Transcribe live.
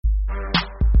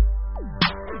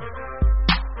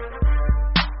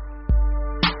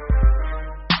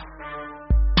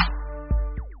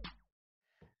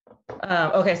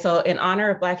Okay, so in honor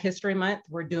of Black History Month,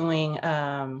 we're doing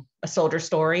A Soldier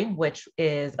Story, which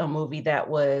is a movie that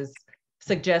was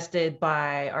suggested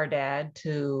by our dad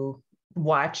to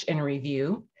watch and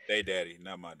review. They daddy,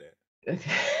 not my dad.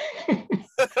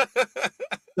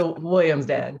 The Williams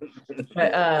dad.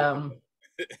 But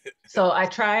so I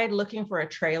tried looking for a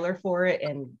trailer for it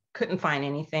and couldn't find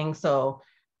anything. So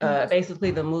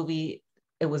basically the movie,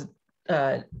 it was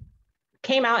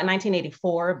came out in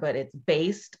 1984, but it's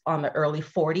based on the early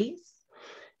 40s.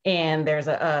 And there's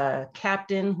a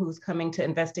captain who's coming to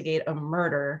investigate a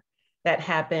murder that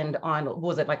happened on,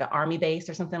 was it like an army base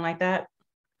or something like that?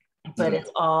 But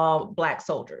it's all Black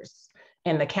soldiers.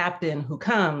 And the captain who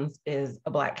comes is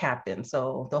a Black captain.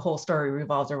 So the whole story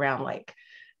revolves around like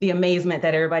the amazement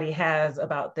that everybody has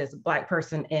about this Black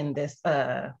person in this,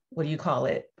 what do you call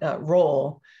it,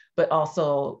 role, but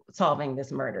also solving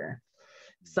this murder.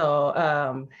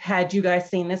 So had you guys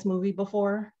seen this movie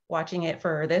before, watching it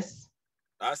for this?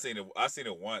 I seen it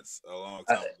once a long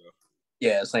time ago.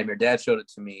 Yeah, same here. Dad showed it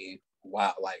to me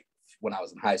like when I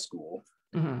was in high school.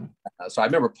 So I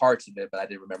remember parts of it, but I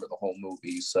didn't remember the whole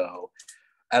movie. So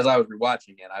as I was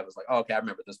rewatching it, I was like, oh, okay, I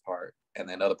remember this part. And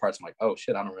then other parts, I'm like, oh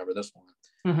shit, I don't remember this one.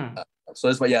 So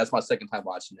it's my second time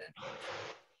watching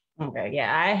it. Okay,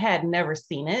 yeah, I had never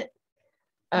seen it.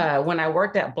 When I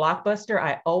worked at Blockbuster,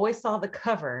 I always saw the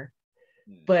cover,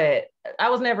 but I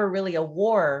was never really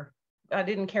I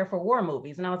didn't care for war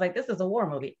movies. And I was like, this is a war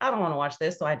movie. I don't want to watch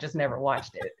this. So I just never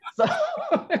watched it. So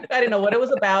I didn't know what it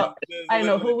was about. I didn't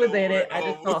know who was in it. I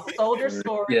just saw Soldier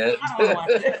Story. Yeah. I don't want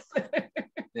to watch this.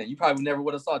 Yeah, you probably never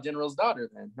would have saw General's Daughter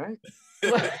then, right?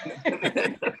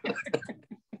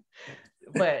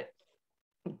 But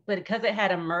because it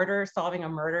had solving a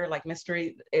murder like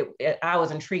mystery, I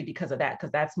was intrigued because of that,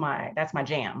 because that's my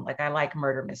jam. Like I like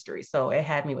murder mysteries, so it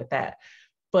had me with that.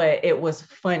 But it was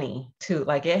funny too.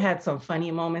 Like it had some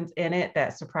funny moments in it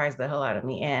that surprised the hell out of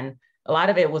me, and a lot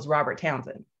of it was Robert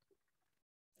Townsend.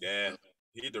 Yeah,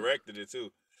 he directed it too.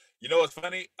 You know what's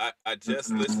funny? I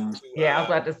just listened to. Yeah, I was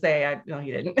about to say. No,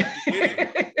 he didn't. He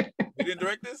didn't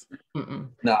direct this?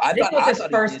 No, I thought it was his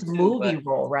first movie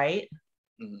role, right?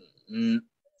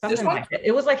 Something like that.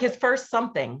 It was like his first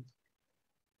something.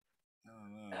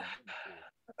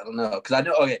 I don't know, because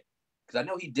I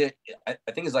know he did. I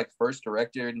think his like first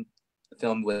directed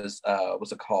film was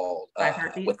what's it called? Five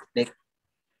Heartbeats. With Nick.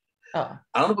 Oh.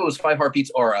 I don't know if it was Five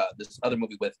Heartbeats or this other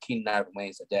movie with Keenan Ivory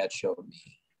Wayans that Dad showed me.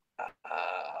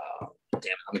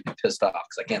 Damn it, I'm gonna be pissed off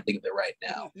because I can't think of it right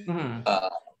now.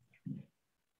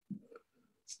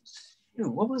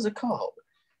 What was it called?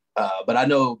 But I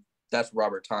know that's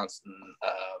Robert Townsend,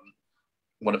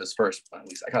 one of his first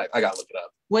movies. I gotta look it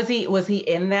up. Was he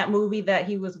in that movie that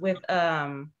he was with?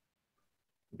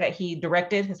 That he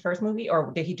directed his first movie,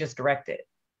 or did he just direct it?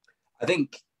 I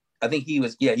think he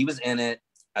was. Yeah, he was in it.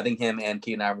 I think him and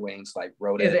Keenan Ivory Wayans like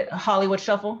wrote it. Is it Hollywood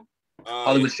Shuffle?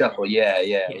 Hollywood Shuffle. Yeah.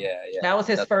 That was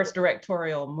his first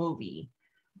directorial movie.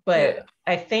 But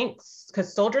I think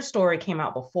because Soldier Story came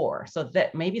out before, so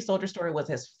that maybe Soldier Story was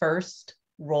his first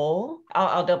role.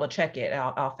 I'll double check it.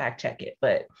 I'll fact check it.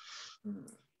 But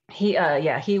he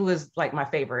was like my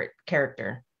favorite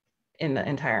character in the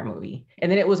entire movie.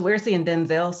 And then it was weird seeing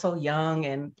Denzel so young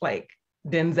and like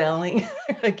Denzeling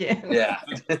again. Yeah.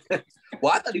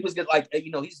 Well, I thought he was good. Like,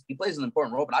 he plays an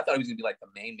important role, but I thought he was gonna be like the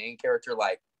main character,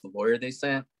 like the lawyer they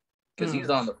sent, because he's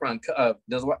on the front.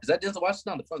 Is that Denzel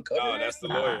Washington on the front cover? No, that's the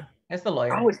lawyer. That's the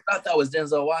lawyer. I always thought that was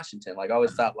Denzel Washington. Like, I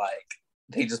always thought like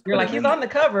they just. You're like he's on the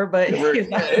cover, but he's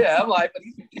not. Yeah, I'm like, but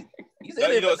he's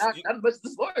in it, but not much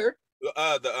this lawyer.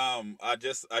 I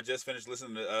just finished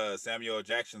listening to Samuel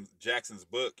Jackson's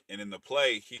book, and in the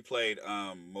play he played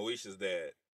Moesha's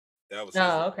dad. That was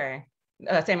okay.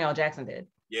 Samuel Jackson did.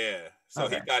 Yeah, so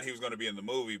he thought he was going to be in the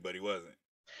movie, but he wasn't.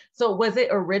 So was it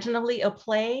originally a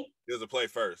play? It was a play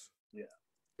first. Yeah.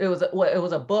 It was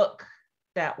a book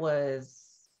that was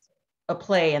a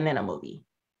play and then a movie.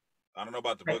 I don't know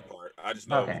about the book part. I just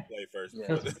know it was a play first.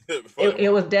 Yeah. It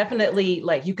was definitely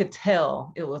like you could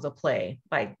tell it was a play,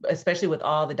 like especially with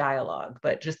all the dialogue,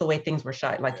 but just the way things were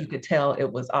shot, like you could tell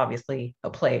it was obviously a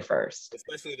play first.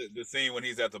 Especially the scene when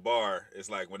he's at the bar. It's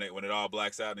like when it all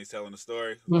blacks out and he's telling the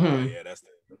story. Oh, yeah, that's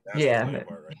the play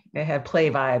part, right? It had play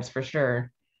vibes for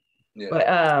sure. Yeah.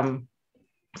 But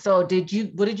so what did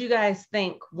you guys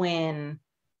think when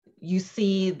you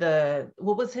see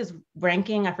what was his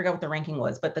ranking? I forgot what the ranking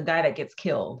was, but the guy that gets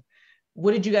killed.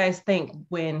 What did you guys think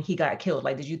when he got killed?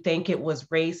 Like, did you think it was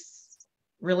race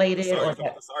related?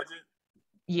 The sergeant?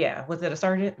 Yeah. Was it a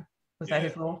sergeant? Was that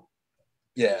his role?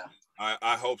 Yeah.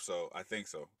 I hope so. I think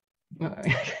so.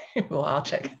 Well, I'll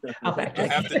check. I'll fact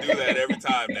check. I have to do that every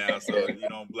time now, so you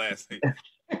don't blast me.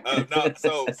 No,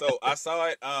 so I saw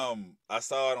it. I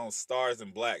saw it on Stars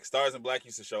and Black. Stars and Black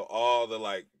used to show all the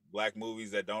like black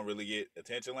movies that don't really get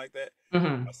attention like that.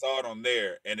 Mm-hmm. I saw it on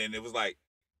there, and then it was like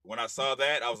when I saw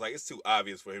that, I was like, it's too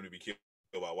obvious for him to be killed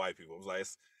by white people. I was like,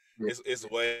 it's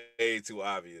way too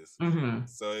obvious. Mm-hmm.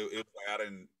 So it was like I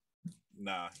didn't.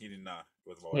 Nah, he did not.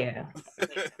 Yeah.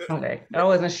 Okay. I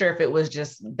wasn't sure if it was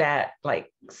just that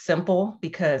like simple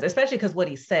especially because what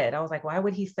he said, I was like, why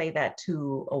would he say that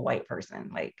to a white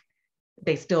person? Like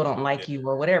they still don't like you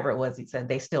or whatever it was. He said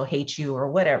they still hate you or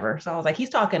whatever. So I was like, he's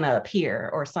talking to a peer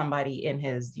or somebody in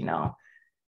his,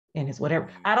 in his whatever.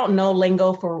 I don't know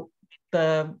lingo for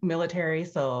the military.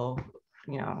 So,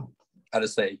 I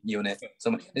just say unit.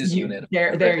 Somebody is unit.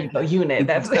 There you go. Unit.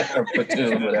 That's or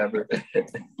platoon, whatever.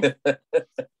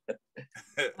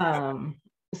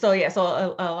 So yeah,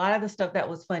 so a lot of the stuff that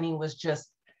was funny was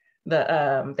just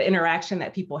the interaction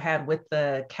that people had with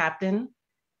the captain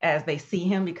as they see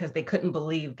him, because they couldn't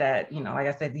believe that, like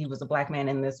I said, he was a black man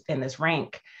in this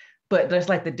rank. But there's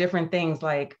like the different things,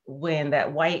 like when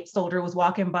that white soldier was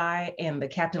walking by and the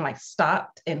captain like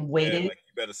stopped and waited. Yeah, like,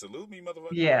 you better salute me, motherfucker.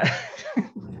 Yeah.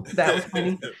 That was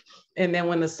funny. And then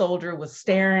when the soldier was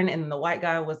staring and the white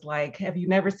guy was like, have you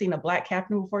never seen a black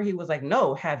captain before? He was like,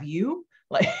 no, have you?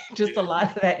 Like just a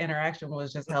lot of that interaction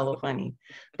was just hella funny.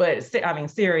 But I mean,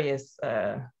 serious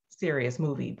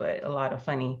movie, but a lot of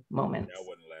funny moments. Yeah, I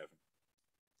wasn't laughing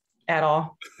at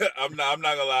all. I'm not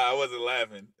gonna lie, I wasn't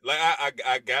laughing. Like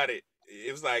I got it.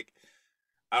 It was like,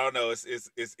 I don't know,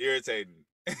 it's irritating.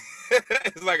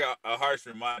 It's like a harsh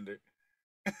reminder.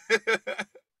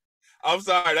 I'm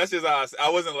sorry, that's just how I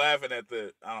wasn't laughing at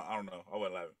I don't know. I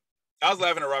wasn't laughing. I was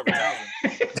laughing at Robert Townsend.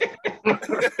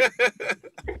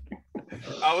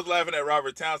 I was laughing at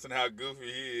Robert Townsend, how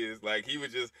goofy he is. Like he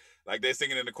was just like they're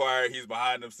singing in the choir, he's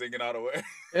behind them singing all the way.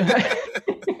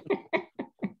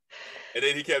 And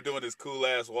then he kept doing this cool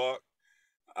ass walk.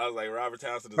 I was like, Robert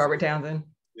Townsend.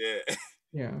 Yeah.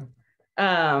 Yeah.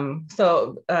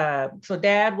 So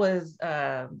Dad was,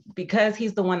 because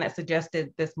he's the one that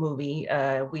suggested this movie,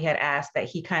 we had asked that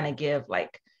he kind of give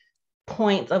like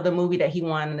points of the movie that he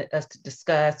wanted us to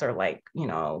discuss, or like,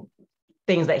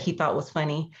 things that he thought was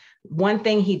funny. One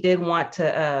thing he did want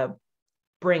to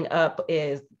bring up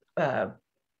is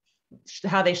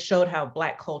how they showed how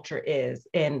Black culture is,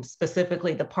 and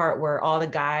specifically the part where all the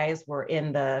guys were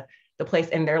in the place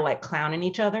and they're like clowning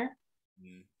each other.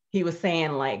 He was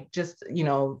saying like, just,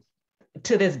 to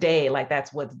this day, like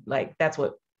that's what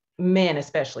men,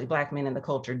 especially Black men in the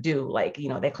culture, do. Like,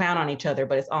 they clown on each other,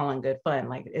 but it's all in good fun.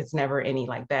 Like it's never any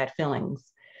like bad feelings.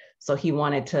 So he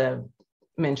wanted to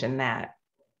mention that.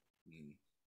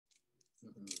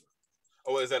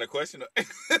 Oh, is that a question?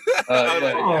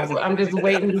 I'm just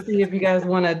waiting to see if you guys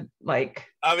want to like.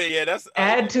 I mean, yeah, that's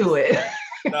add to it.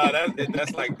 No,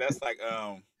 that's like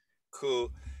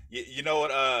cool. You know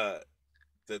what?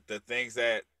 The things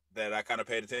that I kind of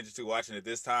paid attention to watching it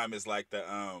this time is like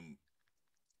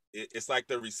it's like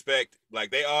the respect.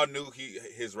 Like they all knew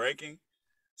his ranking,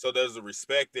 so there's a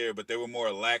respect there, but they were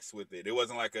more lax with it. It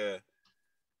wasn't like a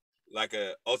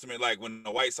ultimate, like when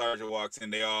the white sergeant walks in,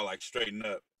 they all like straighten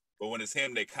up. But when it's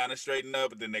him, they kind of straighten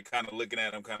up, but then they kind of looking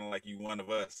at him kind of like, you one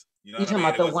of us. You talking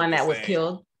about the one that was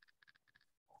killed?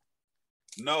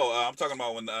 No, I'm talking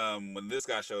about when this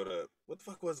guy showed up. What the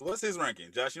fuck what's his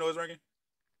ranking? Josh, you know his ranking?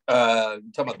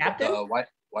 Talking about the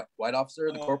white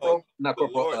officer, the corporal? Not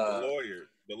corporal.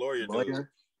 The lawyer. Dude.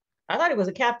 I thought he was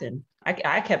a captain.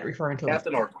 I kept referring to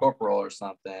captain him. Or corporal or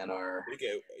something, or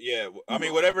yeah. I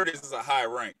mean, whatever it is a high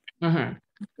rank. Mm-hmm.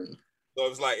 So it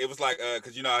was like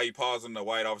because you know how he paused when the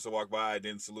white officer walked by, I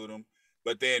didn't salute him.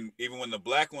 But then even when the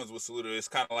black ones were saluted, it's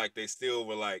kind of like they still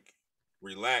were like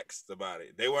relaxed about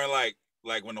it. They weren't like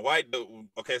when the white,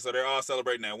 okay, so they're all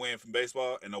celebrating that win from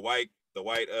baseball, and the white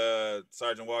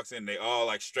sergeant walks in, they all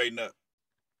like straighten up.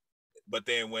 But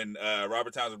then when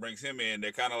Robert Townsend brings him in,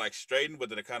 they're kind of like straightened, but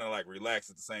they're kind of like relaxed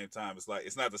at the same time. It's like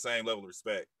it's not the same level of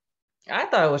respect. I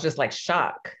thought it was just like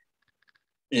shock.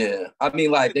 Yeah, I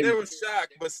mean, like they were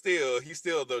shocked, but still, he's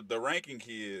still the ranking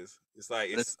he is. It's like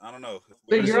I don't know.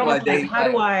 But you're almost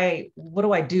like, what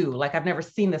do I do? Like I've never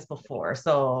seen this before,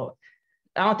 so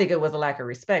I don't think it was a lack of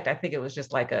respect. I think it was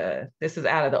just like this is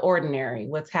out of the ordinary.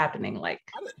 What's happening? Like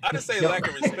I didn't say lack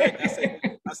of respect.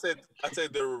 I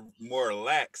said they were more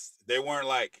lax. They weren't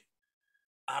like,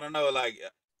 I don't know, like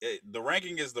the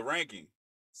ranking is the ranking.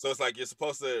 So it's like you're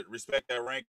supposed to respect that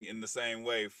rank in the same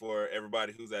way for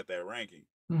everybody who's at that ranking.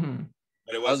 Mm-hmm.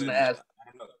 But it wasn't. I was gonna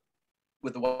ask,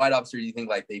 with the white officer, do you think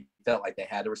like they felt like they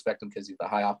had to respect him because he's the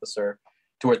high officer,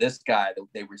 to where this guy,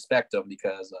 they respect him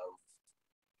because of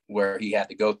what he had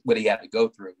to go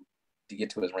through to get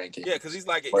to his ranking. Yeah, because he's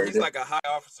like a high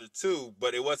officer too,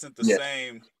 but it wasn't the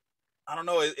same. I don't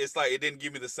know. It's like it didn't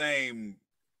give me the same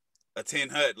a 10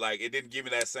 hut. Like it didn't give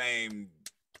me that same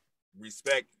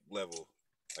respect level.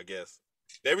 I guess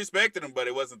they respected him, but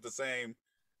it wasn't the same.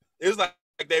 It was like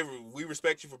we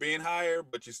respect you for being higher,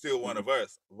 but you're still one of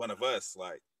us. One of us,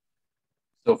 like.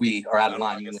 So if we are out of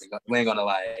line, we ain't gonna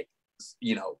like,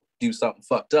 do something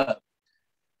fucked up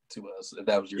to us. If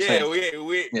that was your saying. we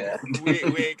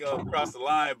ain't gonna cross the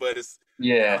line, but it's I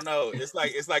don't know. It's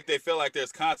like they feel like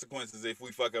there's consequences if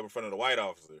we fuck up in front of the white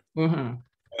officer. Mm-hmm.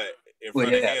 But in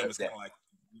front of him, it's kind of like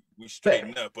we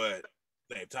straighten up, but at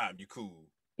the same time, you cool.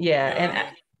 Yeah,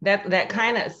 and that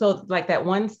kind of, so like that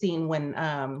one scene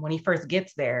when he first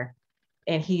gets there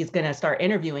and he's gonna start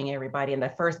interviewing everybody, and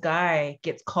the first guy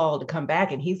gets called to come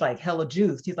back, and he's like hella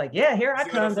juiced. He's like, yeah, here I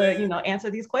come to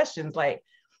answer these questions.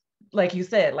 Like you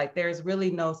said, like there's really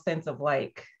no sense of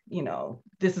like,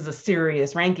 this is a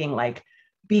serious ranking, like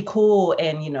be cool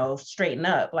and straighten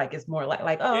up. Like it's more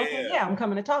like okay, yeah, I'm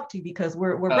coming to talk to you because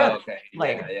we're brothers. Okay.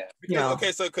 Like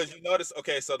okay, so because you notice,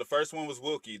 so the first one was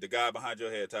Wookie, the guy behind your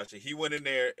head, Tasha. He went in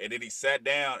there and then he sat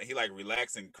down and he like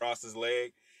relaxed and crossed his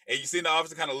leg, and you seen the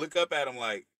officer kind of look up at him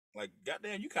like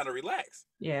goddamn, you kind of relaxed.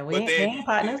 Yeah, we ain't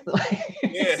partners.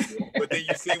 Yeah, but then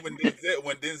you see when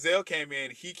Denzel came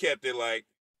in, he kept it like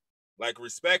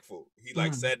respectful. He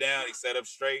like sat down, he sat up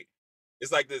straight.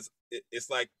 It's like this. It's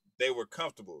like they were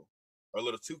comfortable, or a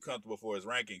little too comfortable for his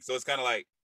ranking. So it's kind of like,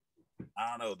 I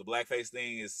don't know. The blackface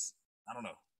thing is, I don't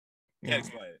know. Can't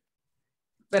explain it.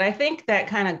 But I think that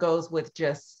kind of goes with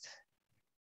just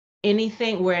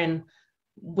anything when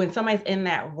somebody's in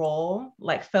that role,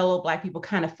 like fellow Black people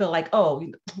kind of feel like, oh,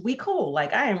 we cool.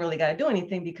 Like I ain't really got to do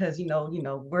anything because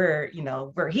we're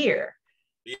here.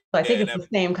 So I think it's the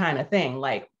same kind of thing.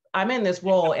 Like I'm in this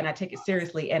role and I take it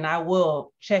seriously and I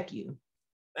will check you.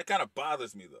 That kind of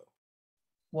bothers me though.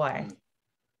 Why?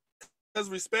 Because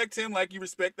respect him like you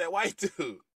respect that white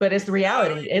dude. But it's the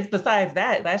reality. It's besides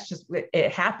that. That's just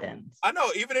it happens. I know.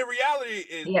 Even in reality,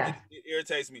 it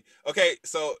irritates me. Okay,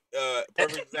 so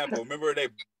perfect example. Remember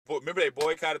they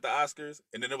boycotted the Oscars,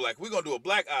 and then they were like, "We're gonna do a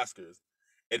Black Oscars,"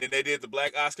 and then they did the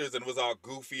Black Oscars, and it was all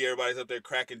goofy. Everybody's up there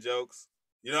cracking jokes.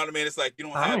 You know what I mean? It's like you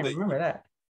don't have to remember that.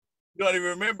 You don't even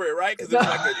remember it, right? Because it was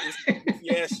like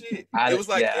shit. It was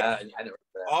like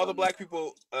all the Black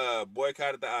people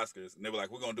boycotted the Oscars, and they were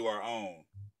like, "We're gonna do our own."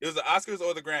 It was the Oscars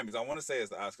or the Grammys. I want to say it's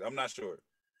the Oscars. I'm not sure,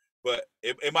 but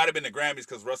it might have been the Grammys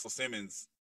because Russell Simmons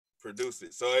produced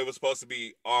it. So it was supposed to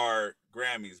be our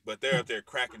Grammys, but they're up there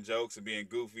cracking jokes and being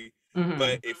goofy. Mm-hmm.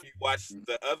 But if you watch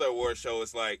the other award show,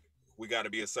 it's like we got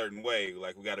to be a certain way,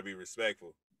 like we got to be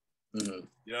respectful. Mm-hmm.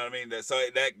 You know what I mean?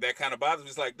 That kind of bothers me.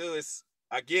 It's like, dude,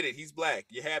 I get it. He's Black.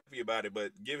 You're happy about it,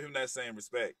 but give him that same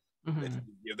respect that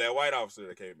you give that white officer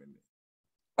that came in there.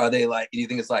 Are they like? Do you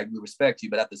think it's like we respect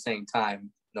you, but at the same time,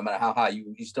 no matter how high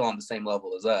you're still on the same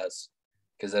level as us,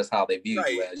 because that's how they view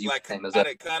you as you like kind of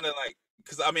like.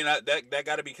 Because I mean, that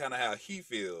got to be kind of how he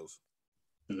feels.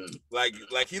 Mm-hmm.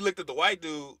 Like he looked at the white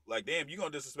dude like, damn, you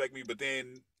gonna disrespect me, but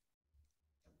then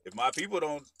if my people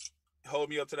don't hold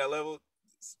me up to that level,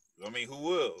 I mean, who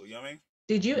will? You know what I mean?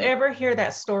 Did you ever hear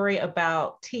that story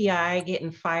about T.I.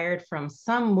 getting fired from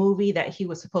some movie that he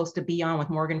was supposed to be on with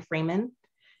Morgan Freeman?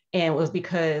 And it was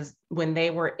because when they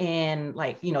were in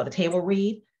the table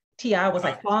read, T.I. was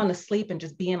like falling asleep and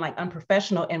just being like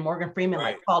unprofessional, and Morgan Freeman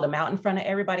like called him out in front of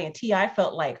everybody, and T.I.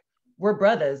 felt like, we're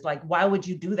brothers. Like, why would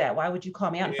you do that? Why would you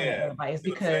call me out in front of everybody? It's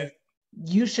because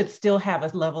you should still have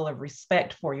a level of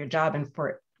respect for your job and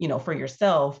for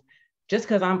yourself. Just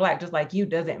because I'm Black, just like you,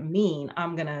 doesn't mean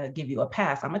I'm gonna give you a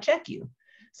pass. I'm gonna check you.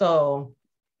 So,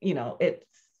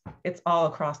 it's all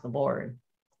across the board.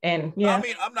 And I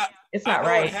mean, it's not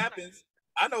right.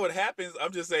 I know what happens.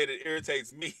 I'm just saying it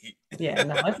irritates me. Yeah,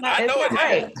 no, it's not. It's not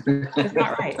right. It's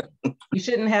not right. You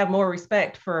shouldn't have more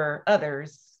respect for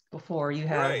others before you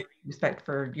have respect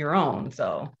for your own.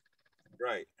 So,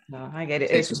 no, I get it.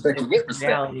 It's respect and get respect.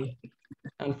 Reality,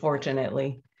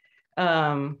 unfortunately.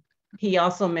 He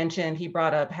also mentioned, he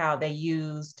brought up how they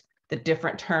used the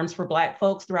different terms for Black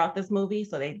folks throughout this movie.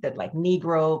 So they did like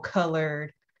Negro,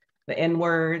 colored, the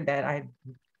N-word that I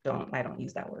don't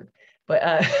use that word,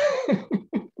 but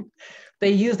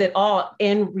they used it all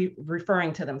in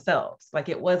referring to themselves. Like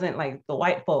it wasn't like the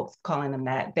white folks calling them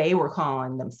that, they were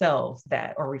calling themselves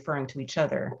that or referring to each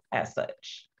other as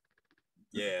such.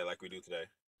 Yeah, like we do today.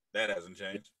 That hasn't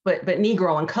changed. But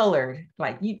Negro and colored,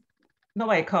 like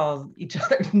nobody calls each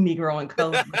other Negro and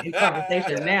colored in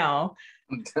conversation now.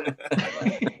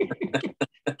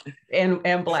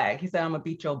 and black. He said, "I'm gonna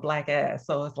beat your black ass."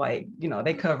 So it's like, you know,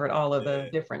 they covered all of the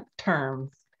different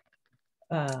terms.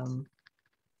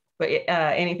 But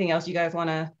anything else you guys want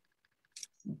to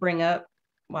bring up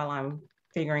while I'm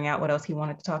figuring out what else he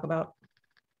wanted to talk about?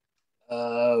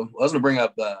 I was gonna bring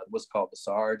up what's called the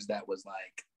Sarge. That was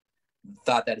like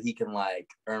thought that he can like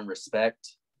earn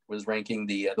respect. Was ranking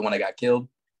the one that got killed.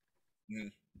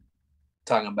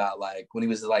 Talking about like when he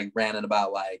was like ranting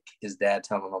about like his dad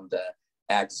telling him to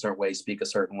act a certain way, speak a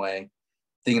certain way,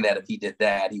 thinking that if he did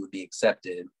that, he would be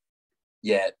accepted.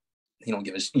 Yet he don't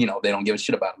give a they don't give a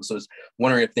shit about him. So I was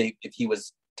wondering if he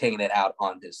was taking it out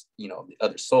on his the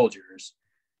other soldiers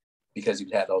because he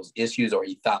had those issues, or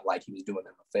he thought like he was doing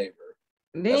them a favor.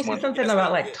 Did he say something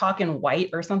about like talking white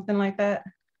or something like that?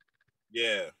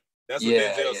 Yeah. That's what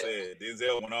Denzel said.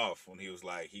 Denzel went off when he was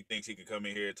like, he thinks he can come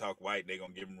in here and talk white and they're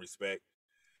gonna give him respect.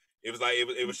 It was like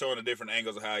it was showing the different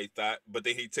angles of how he thought, but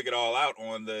then he took it all out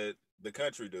on the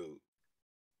country dude.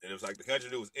 And it was like the country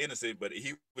dude was innocent, but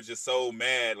he was just so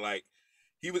mad. Like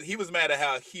he was mad at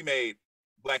how he made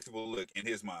black people look in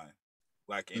his mind,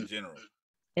 like in general.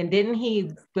 And didn't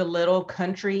he belittle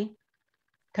country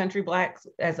blacks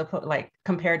as a like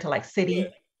compared to like city? Yeah.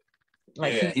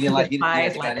 Like he didn't like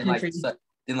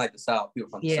didn't like the South, people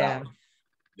from the South.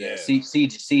 Yeah.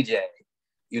 CJ,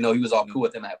 he was all cool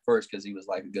with him at first because he was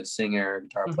like a good singer,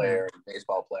 guitar player,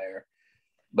 baseball player,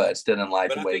 but still didn't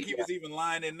like the way. I think he was even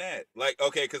lying in that. Like,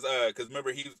 okay, because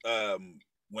remember he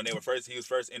when he was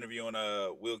first interviewing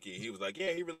Wilkie, he was like,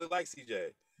 yeah, he really likes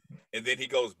CJ, and then he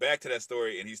goes back to that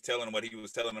story and he's telling him what he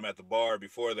was telling him at the bar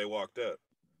before they walked up.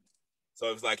 So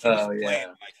it was like he was playing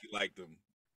like he liked them.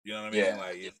 You know what I mean? Yeah.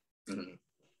 Like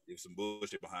there's some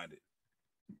bullshit behind it.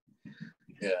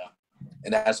 Yeah,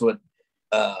 and that's what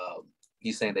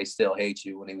he's saying. They still hate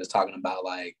you when he was talking about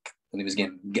like when he was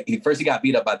he got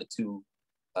beat up by the two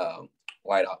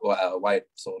white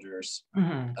soldiers.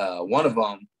 One of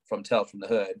them from Tales from the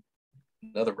Hood,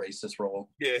 another racist role.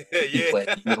 Yeah. He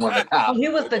was one of the cops. He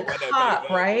was the cop,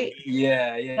 right?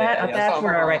 Yeah. That's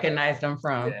where I recognized him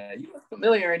from. Yeah, you look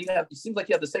familiar, and it seems like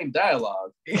you have the same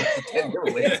dialogue.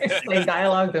 Same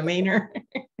dialogue, demeanor.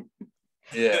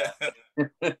 Yeah.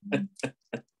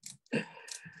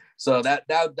 So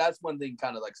that's one thing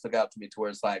kind of like stuck out to me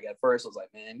towards like at first I was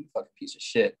like, man, you fucking piece of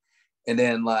shit. And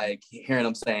then like hearing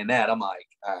him saying that, I'm like,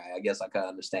 all right, I guess I can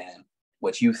understand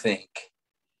what you think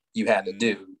you had to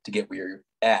do to get where you're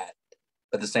at.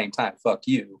 But at the same time, fuck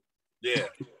you. Yeah.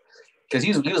 Because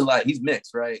he was like, he's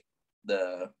mixed, right?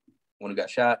 The one who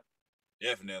got shot.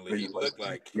 Definitely. He looked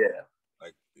like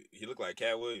he looked like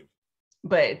Cat Williams.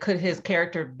 But could his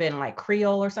character been like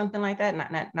Creole or something like that?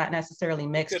 Not necessarily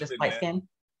mixed, just light skin.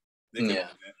 Yeah.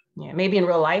 Yeah. Maybe in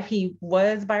real life he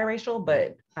was biracial,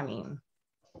 but I mean,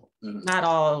 not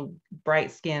all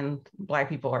bright skinned black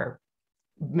people are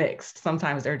mixed.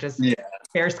 Sometimes they're just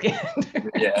fair skinned.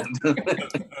 Yeah.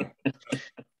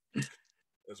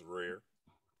 That's rare.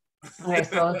 Okay,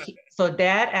 so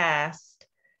Dad asked,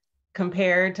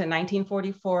 compared to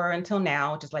 1944 until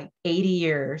now, which is like 80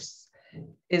 years,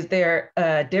 is there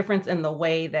a difference in the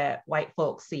way that white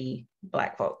folks see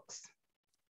black folks?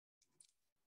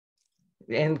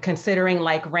 And considering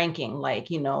like ranking, like,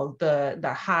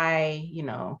 the high,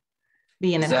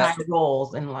 being in high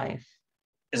roles in life.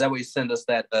 Is that what you sent us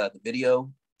that the video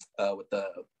with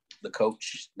the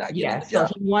coach not getting the job?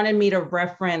 So he wanted me to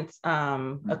reference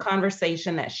a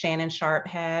conversation that Shannon Sharpe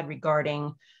had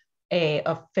regarding a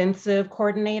offensive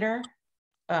coordinator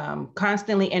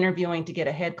constantly interviewing to get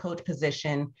a head coach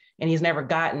position, and he's never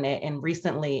gotten it. And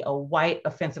recently a white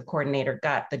offensive coordinator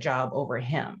got the job over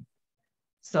him.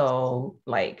 So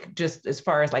like, just as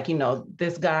far as like,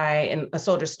 this guy in A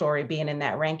Soldier Story being in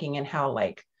that ranking and how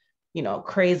like,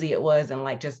 crazy it was, and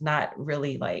like just not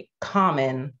really like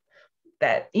common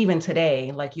that even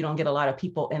today, like you don't get a lot of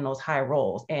people in those high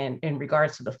roles. And in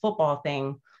regards to the football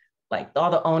thing, like all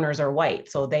the owners are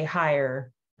white, so they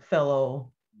hire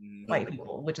fellow white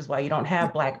people, which is why you don't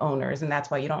have black owners, and that's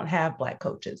why you don't have black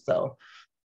coaches. So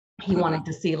he wanted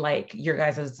to see like your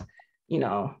guys's,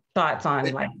 thoughts on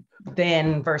like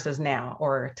then versus now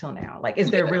or till now. Like, is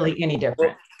there really any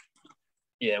difference?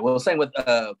 Well, same with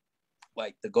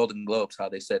like the Golden Globes, how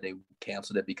they said they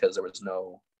canceled it because there's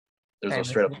no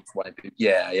straight up white people.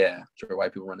 Sure,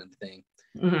 white people running the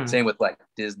thing. Same with like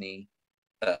Disney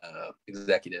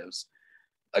executives,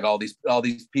 like all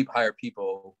these people hire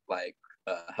people like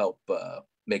help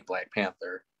make Black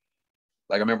Panther.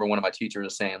 Like I remember one of my teachers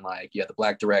was saying like, the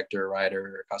black director,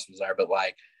 writer, costume designer, but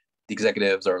like the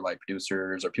executives or like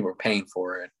producers or people are paying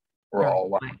for it. We're all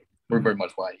white. We're very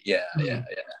much white. Yeah.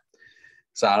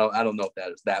 So I don't know if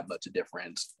that is that much a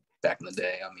difference back in the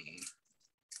day. I mean,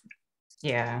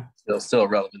 Yeah. Still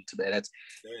relevant today. That's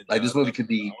like this movie could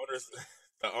be.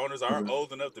 The owners are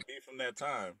old enough to be from that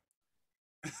time.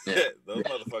 Yeah. Those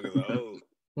motherfuckers are old.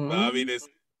 But I mean,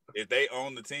 if they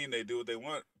own the team, they do what they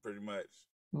want, pretty much.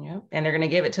 Yeah, and they're going to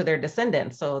give it to their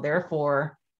descendants, so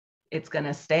therefore, it's going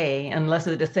to stay unless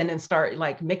the descendants start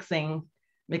like mixing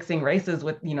races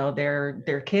with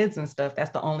their kids and stuff.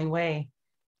 That's the only way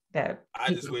that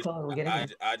I just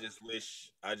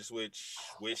wish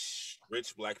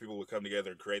rich Black people would come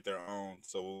together and create their own,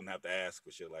 so we wouldn't have to ask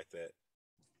for shit like that.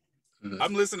 Mm-hmm.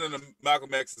 I'm listening to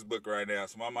Malcolm X's book right now,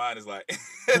 so my mind is like,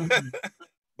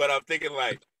 but I'm thinking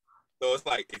like, so it's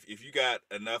like if you got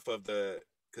enough of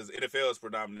because NFL is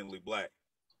predominantly Black,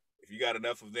 if you got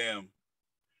enough of them,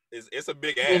 it's a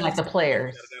big ask. Like the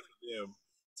players, enough of them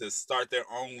to start their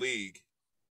own league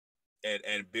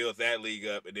and build that league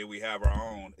up, and then we have our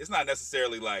own. It's not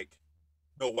necessarily like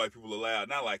no white people allowed,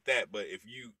 not like that, but if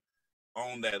you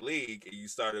own that league and you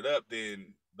start it up,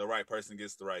 then the right person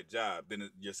gets the right job. Then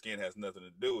your skin has nothing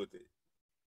to do with it.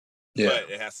 Yeah.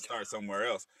 But it has to start somewhere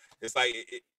else. It's like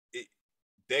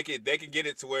they can get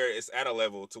it to where it's at a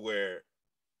level to where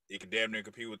it can damn near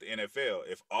compete with the NFL.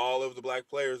 If all of the Black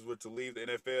players were to leave the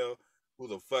NFL, who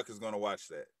the fuck is going to watch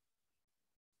that?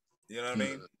 You know what I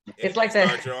mean? It's like that.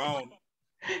 Start your own.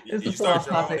 You start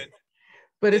your own.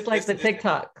 But it's like the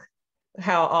TikTok.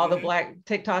 How all the Black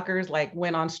TikTokers like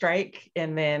went on strike,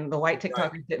 and then the white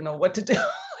TikTokers didn't know what to do.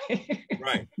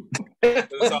 Right.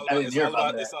 It's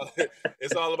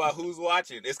all about who's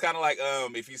watching. It's kind of like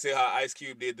if you see how Ice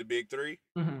Cube did the Big Three,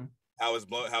 how it's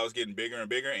getting bigger and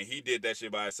bigger, and he did that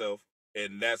shit by himself,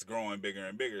 and that's growing bigger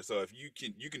and bigger. So if you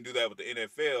can do that with the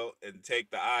NFL and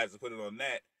take the eyes and put it on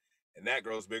that, and that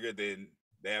grows bigger, then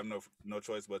they have no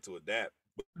choice but to adapt.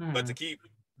 But to keep,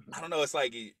 I don't know.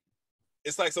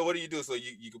 It's like, so what do you do? So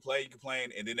you complain,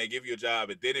 and then they give you a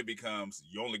job, and then it becomes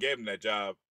you only gave them that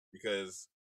job because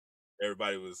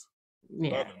everybody was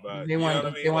talking about it. They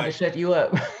wanted to shut you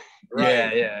up.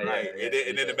 Right. Yeah. Right.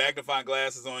 And then the magnifying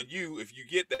glass is on you if you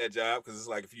get that job, because it's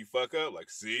like if you fuck up, like,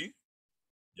 see,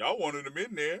 y'all wanted them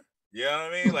in there. You know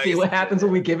what I mean? Like, see what happens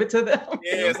when we give it to them.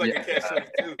 Yeah, it's like a catch-22.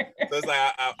 So it's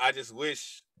like I just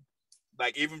wish,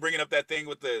 like, even bringing up that thing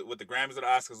with the Grammys or the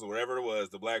Oscars or whatever it was,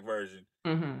 the Black version.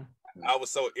 Mm-hmm. I was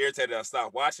so irritated I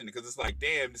stopped watching it because it's like,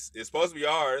 damn, it's supposed to be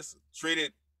ours. Treat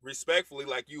it respectfully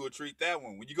like you would treat that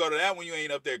one. When you go to that one, you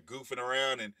ain't up there goofing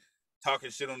around and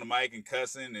talking shit on the mic and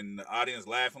cussing and the audience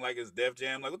laughing like it's Def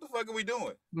Jam. Like, what the fuck are we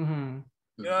doing? Mm-hmm.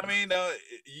 You know what I mean?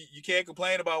 You can't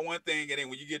complain about one thing, and then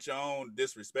when you get your own,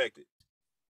 disrespect it.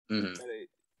 Mm-hmm.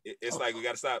 It's like we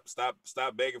got to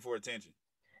stop begging for attention.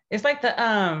 It's like the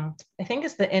I think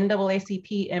it's the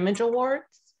NAACP Image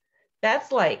Awards.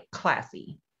 That's like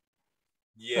classy.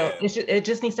 Yeah. So it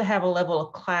just needs to have a level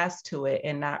of class to it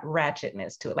and not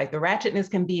ratchetness to it. Like the ratchetness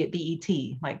can be at BET,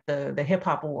 like the hip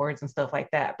hop awards and stuff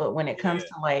like that. But when it comes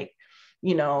to like,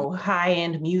 high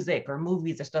end music or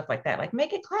movies or stuff like that, like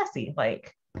make it classy.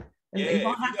 Like you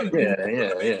don't have to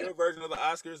make your version of the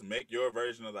Oscars. Make your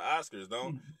version of the Oscars.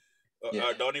 Don't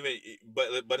even.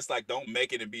 But it's like, don't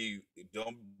make it and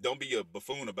don't be a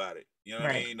buffoon about it. You know what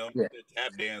I mean? Don't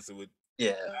tap dancing with.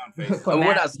 Yeah.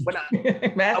 When I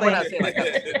say like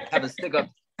have a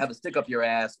stick up your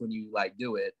ass when you like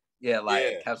do it. Yeah,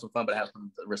 like have some fun, but have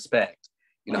some respect.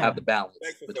 Have the balance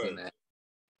between that.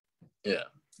 Yeah.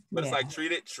 But it's like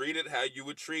treat it how you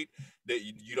would treat that.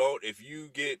 You don't, if you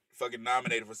get fucking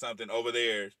nominated for something over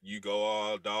there, you go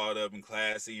all dolled up and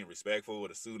classy and respectful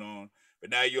with a suit on. But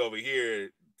now you over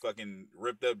here fucking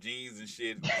ripped up jeans and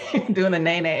shit. Doing a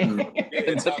nay-nay.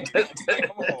 Like, come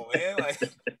on, man. Like,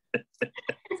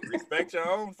 respect your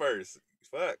own first.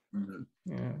 Fuck.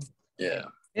 Mm-hmm. Yeah.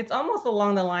 It's almost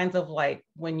along the lines of like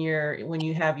when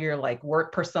you have your like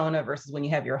work persona versus when you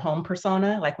have your home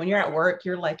persona. Like when you're at work,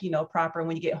 you're like, proper.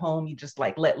 When you get home, you just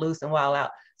like let loose and wild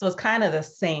out. So it's kind of the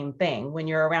same thing. When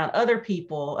you're around other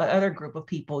people, other group of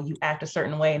people, you act a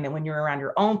certain way. And then when you're around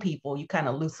your own people, you kind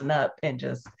of loosen up and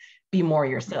just be more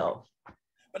yourself.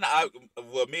 But I'm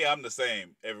the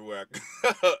same everywhere.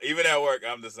 Even at work,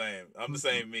 I'm the same. I'm the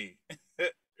same me,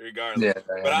 regardless. Yeah,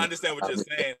 but I understand what you're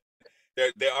saying.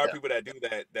 There are people that do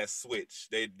that switch.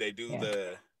 They do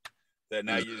the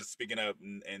now you're speaking up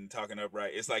and talking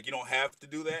upright. It's like you don't have to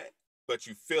do that, but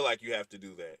you feel like you have to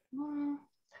do that.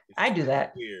 I do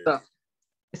that. Weird.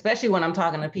 Especially when I'm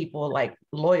talking to people like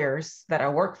lawyers that I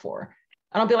work for.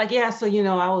 I don't be like, yeah, so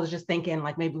I was just thinking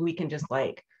like maybe we can just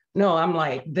like, no, I'm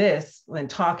like this and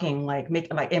talking like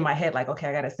make like in my head, like, okay,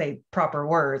 I gotta say proper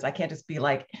words. I can't just be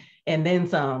like, and then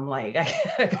some, like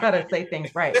I gotta say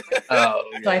things right. So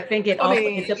I think it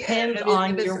depends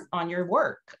on your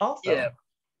work also.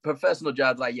 professional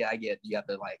jobs, like, yeah, I get you have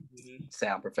to like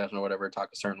sound professional or whatever, talk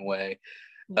a certain way.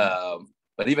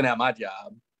 But even at my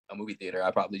job, a movie theater,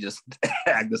 I probably just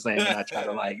act the same and I try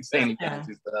to like say any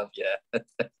fancy stuff. Yeah.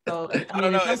 So I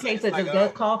mean, in some cases, it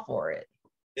does call for it.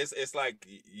 It's like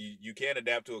you can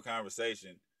adapt to a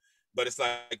conversation, but it's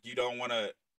like you don't want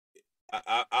to.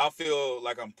 I feel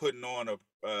like I'm putting on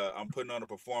a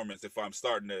performance if I'm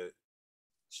starting to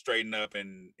straighten up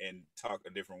and talk a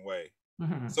different way.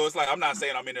 So it's like I'm not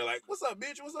saying I'm in there like, what's up,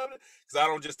 bitch? What's up? Because I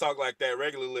don't just talk like that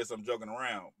regularly. I'm joking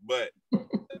around, but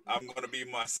I'm gonna be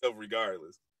myself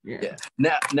regardless. Yeah.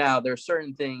 Now there's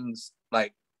certain things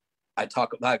like I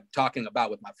talk about talking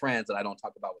about with my friends that I don't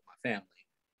talk about with my family,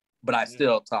 but I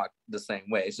still talk the same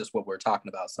way. It's just what we're talking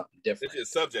about, something different. It's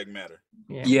just subject matter.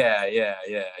 Yeah.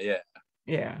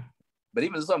 But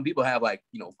even some people have like,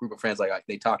 you know, group of friends, like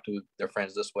they talk to their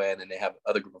friends this way, and then they have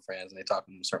other group of friends and they talk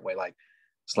to them a certain way, like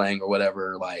slang or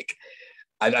whatever. Like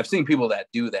I've seen people that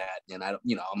do that, and I don't,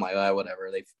 you know, I'm like, oh, whatever.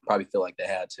 They probably feel like they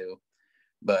had to.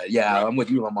 But yeah, right. I'm with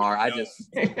you, Lamar. I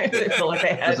just feel like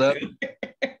they had to.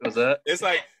 What's that? It's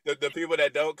like the people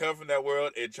that don't come from that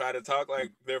world and try to talk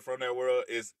like they're from that world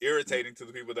is irritating to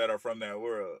the people that are from that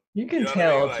world. You can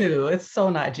tell like, too. It's so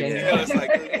not genuine. Yeah, it's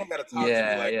like, you don't gotta talk to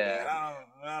me like that.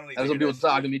 I don't need As when people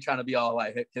talk to me trying to be all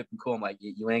like hip and cool, I'm like,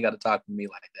 you ain't got to talk to me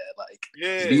like that. Like,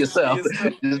 just be yourself.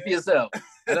 Just be yourself.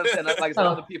 And like some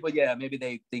other people, yeah, maybe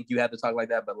they think you have to talk like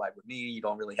that, but like with me, you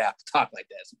don't really have to talk like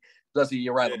that. So, especially,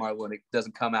 you're right, Lamar, when it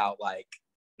doesn't come out like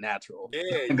natural. Yeah,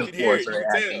 you can hear it. You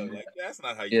can tell. Like, that's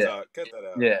not how you talk. Cut that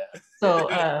out. Yeah.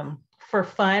 So for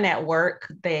fun at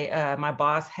work, my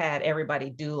boss had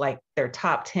everybody do like their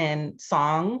top 10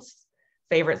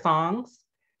 favorite songs.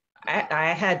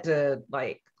 I had to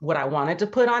like what I wanted to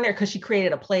put on there because she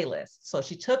created a playlist. So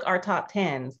she took our top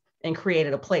 10s and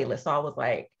created a playlist. So I was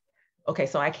like, okay,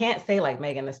 so I can't say like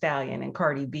Megan Thee Stallion and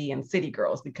Cardi B and City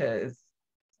Girls because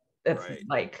that's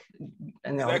like, you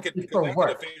know, that could offend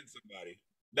somebody.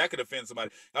 That could offend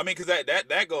somebody. I mean, because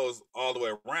that goes all the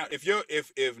way around.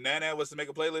 If Nana was to make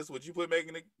a playlist, would you put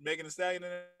Megan Thee Stallion in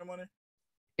there?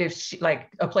 If she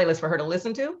like a playlist for her to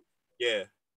listen to? Yeah,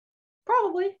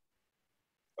 probably.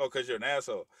 Oh, because you're an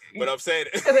asshole. But I'm saying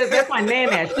that's my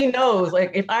Nana. She knows.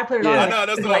 Like if I put it on, I know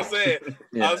that's what I'm saying.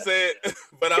 I'm saying,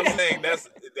 but I'm saying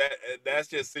that's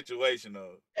just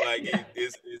situational. Like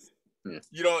it's.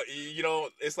 You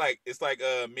don't. It's like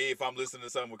me if I'm listening to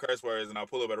something with curse words and I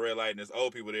pull up at a red light and there's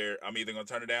old people there. I'm either gonna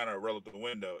turn it down or roll up the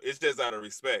window. It's just out of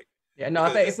respect. Yeah, no.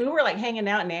 If we were like hanging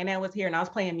out and Nana was here and I was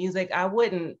playing music, I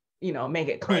wouldn't, make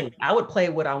it clean. Right. I would play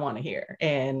what I want to hear,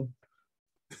 and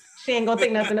she ain't gonna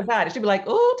think nothing about it. She'd be like,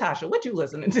 "Oh, Tasha, what you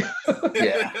listening to?"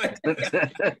 Yeah.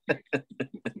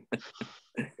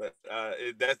 But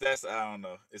that's I don't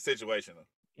know. It's situational.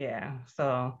 Yeah.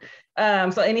 So,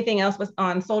 so anything else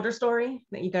on Soldier Story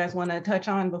that you guys want to touch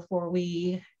on before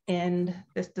we end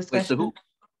this discussion? Wait, so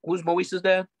who's Moesha's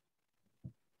dad?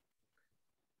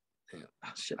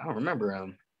 Shit, I don't remember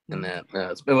him in that.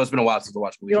 It's been a while since I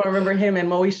watched Moesha. You don't remember him and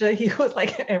Moesha? He was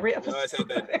like every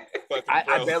episode.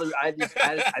 I barely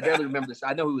remember the show.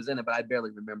 I know who was in it, but I barely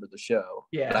remember the show.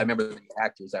 Yeah. But I remember the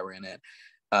actors that were in it.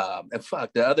 And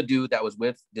fuck, the other dude that was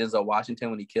with Denzel Washington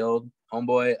when he killed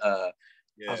Homeboy.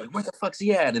 I was like, where the fuck's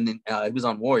he at? And then he was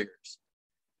on Warriors.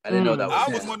 I didn't know that was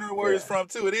him. I was wondering where Warriors from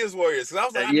too. It is Warriors. Because I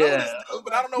was like, I know this dude,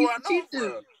 but I don't know where I know him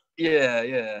from. Yeah.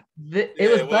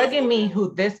 It was bugging me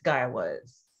who this guy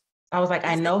was. I was like,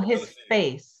 I know his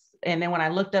face. And then when I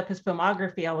looked up his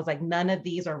filmography, I was like, none of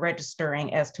these are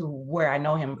registering as to where I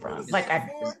know him from. Like,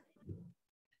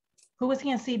 who was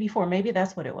he in CB4? Maybe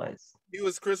that's what it was. He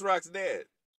was Chris Rock's dad.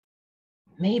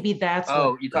 Maybe that's.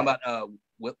 Oh, you're talking about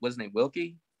what's his name,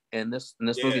 Wilkie? In this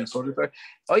movie in Soldier Story.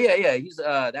 Oh yeah, he's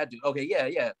that dude. Okay,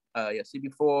 yeah.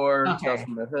 CB4, Tales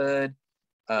from the Hood.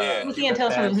 Who's he in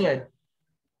Tales from the Hood?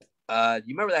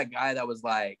 You remember that guy that was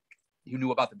like, who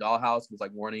knew about the dollhouse, was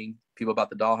like warning people about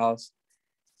the dollhouse,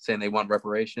 saying they want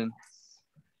reparation.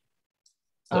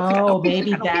 So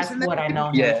maybe that's what I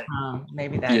know him from.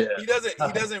 Maybe that. Yeah.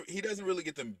 He doesn't really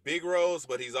get them big roles,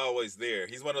 but he's always there.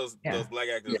 He's one of those black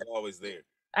actors always there.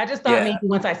 I just thought maybe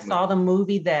once I saw the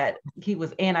movie that he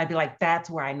was in, I'd be like, that's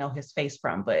where I know his face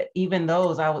from. But even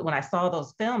those, when I saw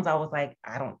those films, I was like,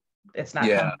 it's not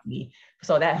coming to me.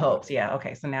 So that helps. Yeah.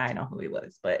 Okay. So now I know who he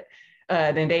was. But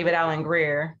then David Alan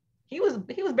Grier, he was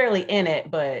barely in it,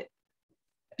 but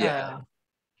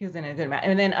he was in a good amount.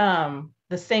 And then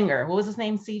the singer, what was his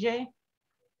name? CJ?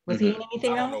 Was he in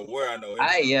anything else? I don't know where I know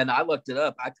him. I looked it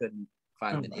up. I couldn't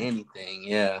find anything.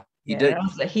 Yeah.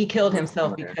 He killed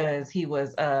himself because he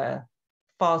was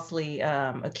falsely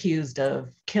accused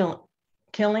of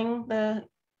killing the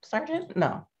sergeant.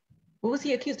 No, What was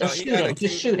he accused No, of? he got Shooting,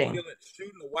 just accused of shooting.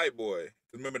 shooting a white boy.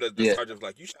 Remember the Yeah. sergeant was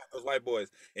like, "You shot those white boys,"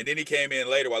 and then he came in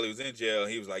later while he was in jail.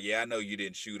 He was like, "Yeah, I know you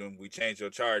didn't shoot him. We changed your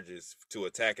charges to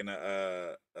attacking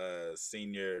a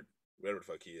senior, whatever the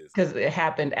fuck he is." Because it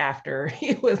happened after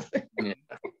he was. Yeah.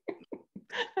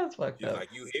 That's fucked He's up.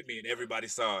 like, "You hit me, and everybody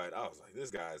saw it." I was like,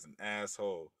 "This guy's an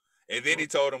asshole." And then he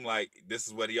told him like, "This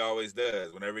is what he always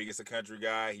does. Whenever he gets a country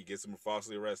guy, he gets him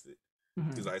falsely arrested."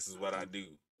 Mhm. He's like, "This is what I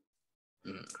do."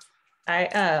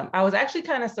 I was actually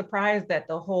kind of surprised that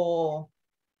the whole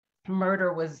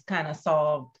murder was kind of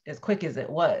solved as quick as it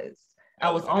was. I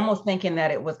was almost thinking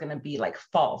that it was going to be like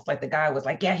false, like the guy was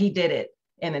like, yeah, he did it,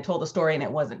 and then told the story and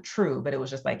it wasn't true, but it was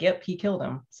just like, yep, he killed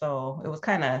him. So it was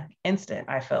kind of instant,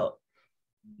 I felt.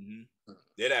 Mm-hmm.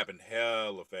 It happened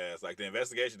hella fast. Like the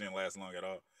investigation didn't last long at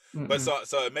all. Mm-mm. But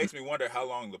so it makes me wonder how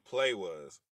long the play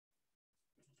was.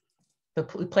 The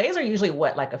plays are usually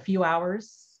what, like a few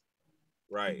hours?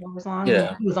 Right. Hours long?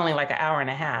 Yeah. It was only like an hour and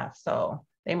a half. So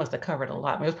they must have covered a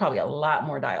lot. I mean, it was probably a lot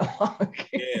more dialogue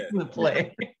in the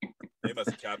play. They must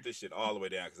have chopped this shit all the way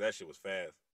down because that shit was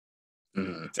fast.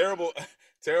 Mm-hmm.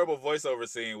 Terrible voiceover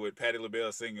scene with Patti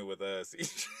LaBelle singing with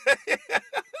CJ.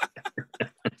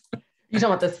 You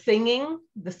talking about the singing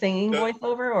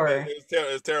voiceover, or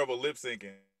it was terrible lip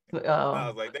syncing. I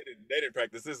was like, they didn't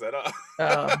practice this at all.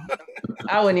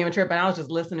 I wasn't even tripping. I was just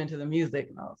listening to the music,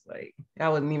 and I was like, I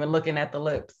wasn't even looking at the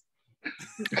lips.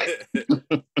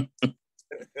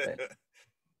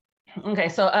 Okay,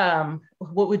 so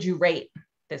what would you rate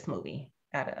this movie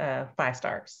out of 5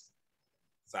 stars?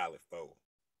 Solid 4.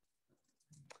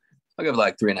 I'll give it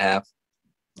like 3.5.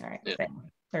 All right, same.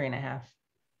 3.5.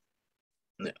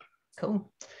 Yeah.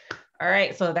 Cool. All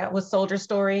right, so that was Soldier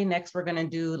Story. Next, we're gonna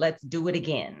do Let's Do It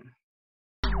Again.